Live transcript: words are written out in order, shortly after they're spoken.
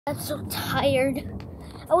I'm so tired.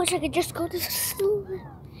 I wish I could just go to sleep.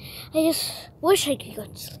 I just wish I could go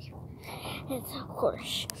to sleep. And of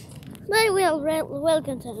course. But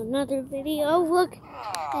welcome to another video. Look. Okay.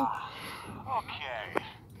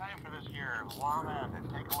 Time for this here llama to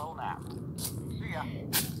take a little nap. See ya.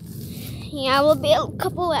 Yeah, it will be a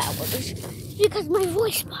couple hours because my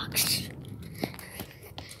voice box.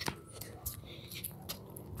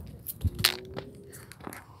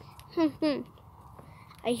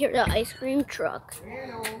 I hear the ice cream truck.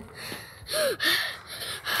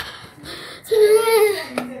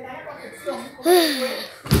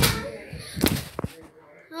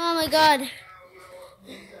 Oh my God.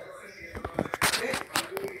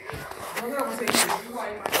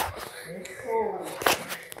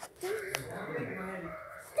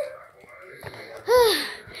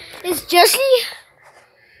 Is Jessie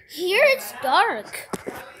here? It's dark.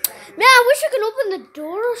 Man, I wish I could open the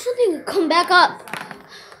door or something and come back up.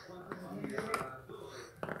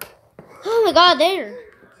 Oh my God, there.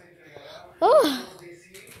 Oh.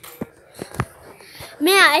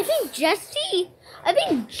 Man, I think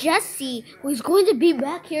Jessie was going to be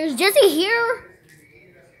back here. Is Jessie here?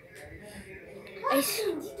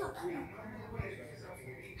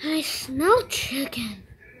 I smell chicken.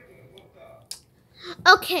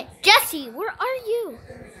 Okay, Jessie, where are you?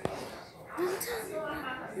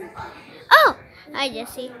 Oh, hi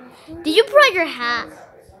Jessie. Did you put on your hat?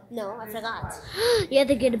 No, I forgot. You had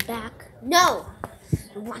to get it back. No,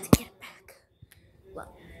 I want to get it back.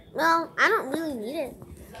 Well, I don't really need it.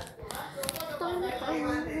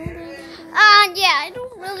 Yeah, I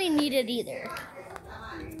don't really need it either.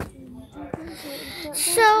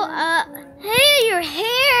 So, hey, your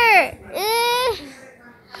hair.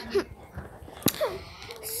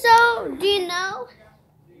 So, do you know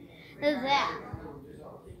that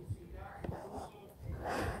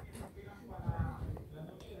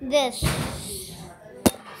this is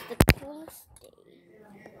the coolest day?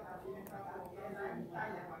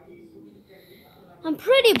 I'm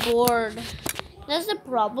pretty bored. That's the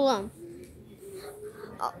problem.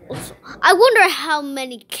 I wonder how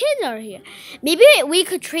many kids are here. Maybe we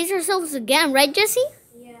could trace ourselves again, right, Jessie?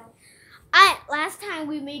 Yeah. Last time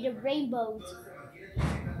we made the rainbows.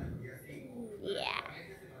 Yeah.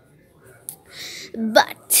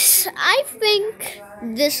 But I think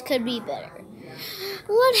this could be better.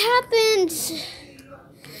 What happened?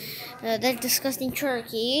 That disgusting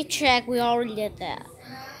turkey. Check, we already did that.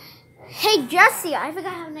 Hey, Jessie, I think I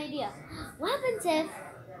have an idea. What happens if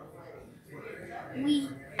we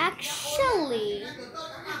actually...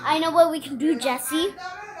 I know what we can do, Jessie.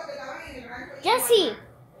 Jessie!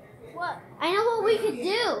 What? I know what we could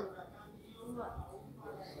do.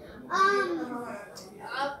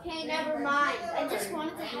 Okay, never mind. I just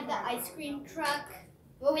wanted to have the ice cream truck,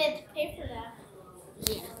 but we had to pay for that.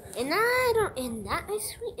 Yeah. And that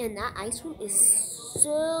ice cream is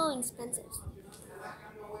so expensive.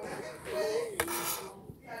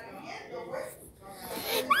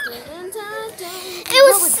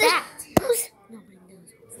 What was that?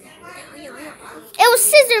 It was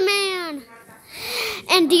Scissor Man.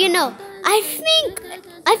 And do you know? I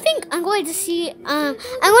think I'm going to see. I'm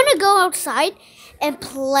going to go outside and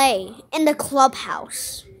play in the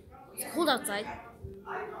clubhouse. It's cold outside.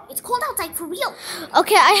 It's cold outside for real.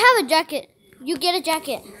 Okay, I have a jacket. You get a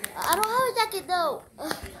jacket. I don't have a jacket though.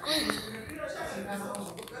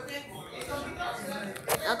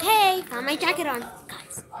 Okay, found my jacket on,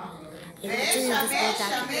 guys. It's an invisible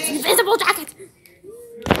jacket. It's an invisible jacket.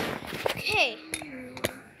 Okay,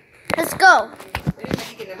 let's go.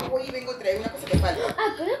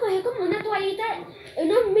 Puedes coger como una toallita,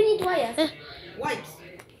 unas mini toallas. Wipes.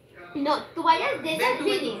 No, toallas de esas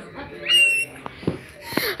mini.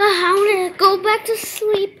 I want to go back to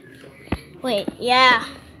sleep. Wait, yeah.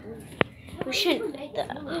 We shouldn't.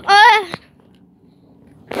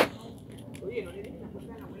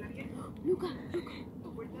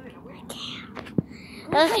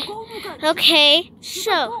 Okay,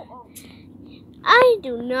 so I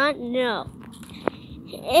do not know.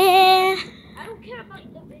 I don't care about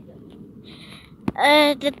the video.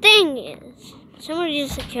 The thing is, somebody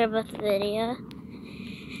doesn't care about the video.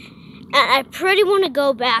 And I pretty want to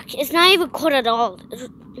go back. It's not even cold at all.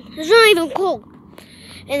 It's not even cold.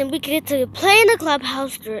 And we get to play in the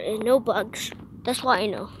clubhouse and no bugs. That's what I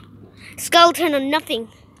know. Skeleton or nothing.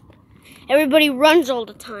 Everybody runs all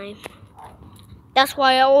the time. That's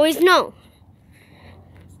why I always know.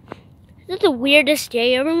 This is the weirdest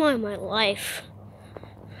day ever in my life.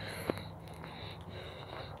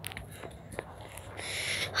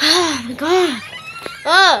 Oh my God.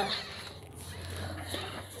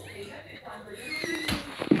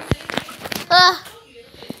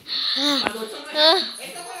 Oh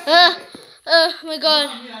my god.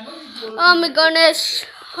 Oh my goodness.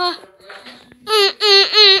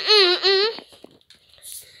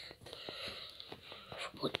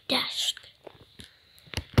 What desk?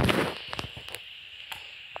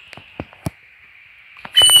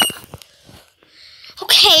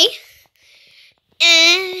 Okay.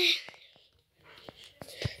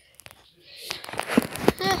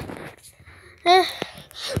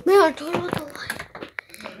 Man, I turned off the light.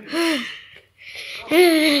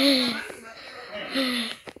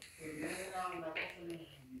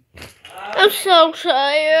 I'm so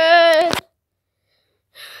tired.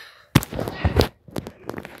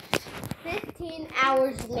 15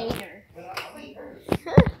 hours later.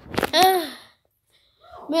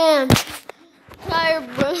 Man,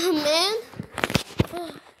 tired, bro, man.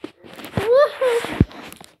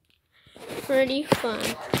 Pretty fun.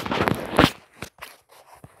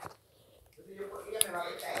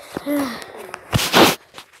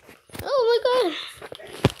 Oh my god.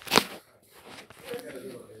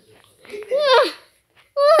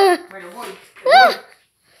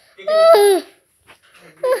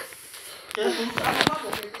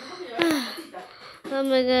 Oh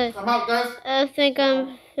my god. I think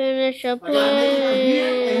I'm finished up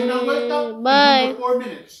playing. Bye. 4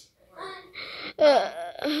 minutes. I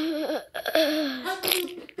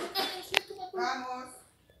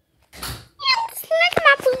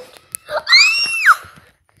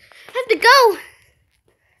have to go.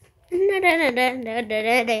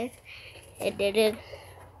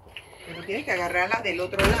 Pero tienes que agarrarla del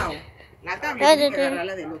otro lado. La tabla tienes que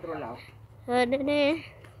agarrarla del otro lado.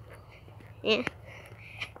 Yeah.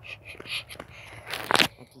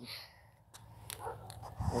 Aquí.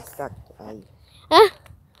 Exacto, ahí. I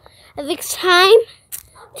think it's time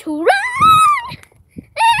to run.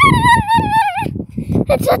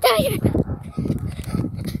 I'm so tired.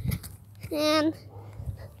 And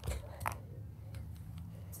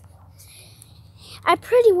I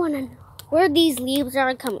pretty want to know where these leaves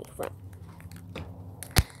are coming from.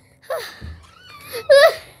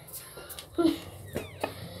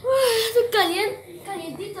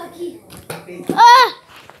 Calientito aquí.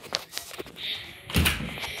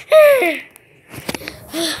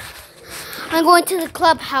 I'm going to the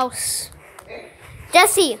clubhouse.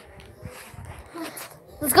 Jessie,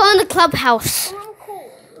 let's go in the clubhouse.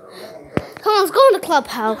 Come on, let's go in the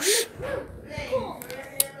clubhouse.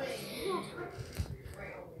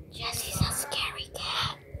 Jessie's a scary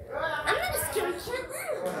cat. I'm not a scary cat.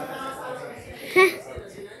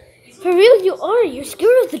 For real, you are. You're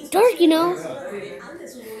scared of the dark, you know. I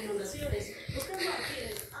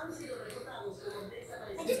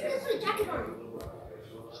just need to put a jacket on.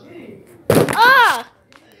 Ah!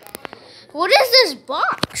 What is this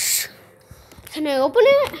box? Can I open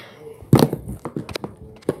it?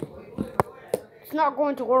 It's not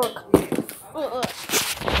going to work.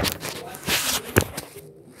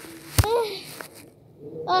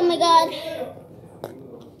 Oh my god.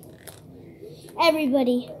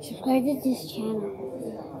 Everybody, subscribe to this channel.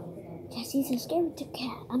 Jessie's a scared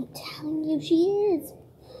cat. I'm telling you, she is.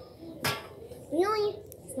 Really?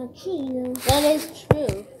 It's not true, you know. That is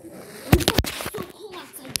true. It's so cold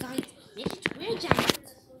outside, guys. Maybe to wear a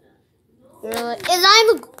jacket. Really? It's not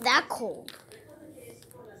even that cold.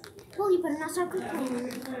 Well, you better not start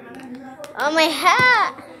complaining. On my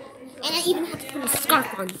hat. And I even have to put a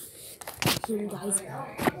scarf on. You guys.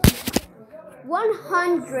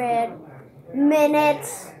 100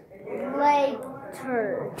 minutes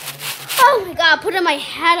later. Oh my god, putting my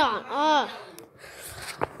hat on.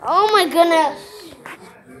 Oh my goodness.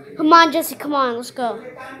 Come on, Jessie, come on, let's go.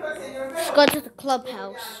 Let's go to the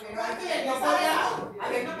clubhouse.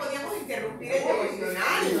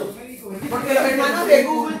 Porque los hermanos de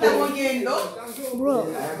Google están oyendo. Bro.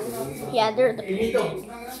 Yeah, they're the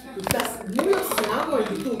Tú estás muy obsesionado con el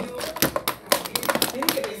YouTube.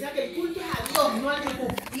 Tienes que pensar que el culto es a Dios, no al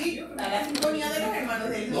YouTube. Y a la sintonía de los hermanos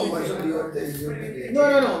del YouTube.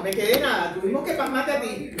 No, me quedé nada. Tuvimos que pasmarte a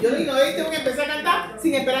ti. Yo digo, hoy tengo que empezar a cantar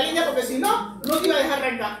sin esperar línea porque si no, no te iba a dejar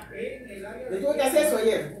arrancar. Yo tuve que hacer eso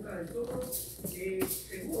ayer.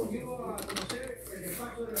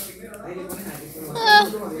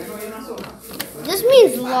 This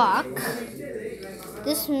means lock.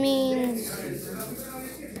 This means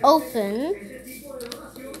open.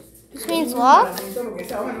 This means lock.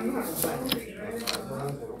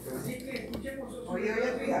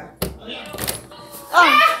 Oh,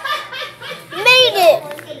 made it.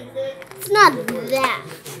 It's not that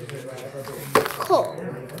cold.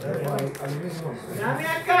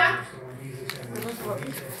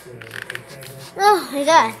 Oh my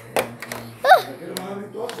god. Oh,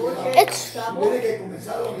 it's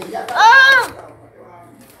Ah!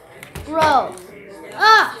 Bro.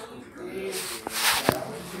 Ah!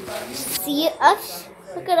 See us?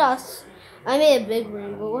 Look at us. I made a big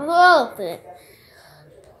rainbow with all of it.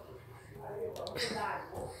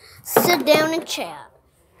 Sit down and chat.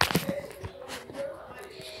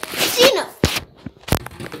 See enough.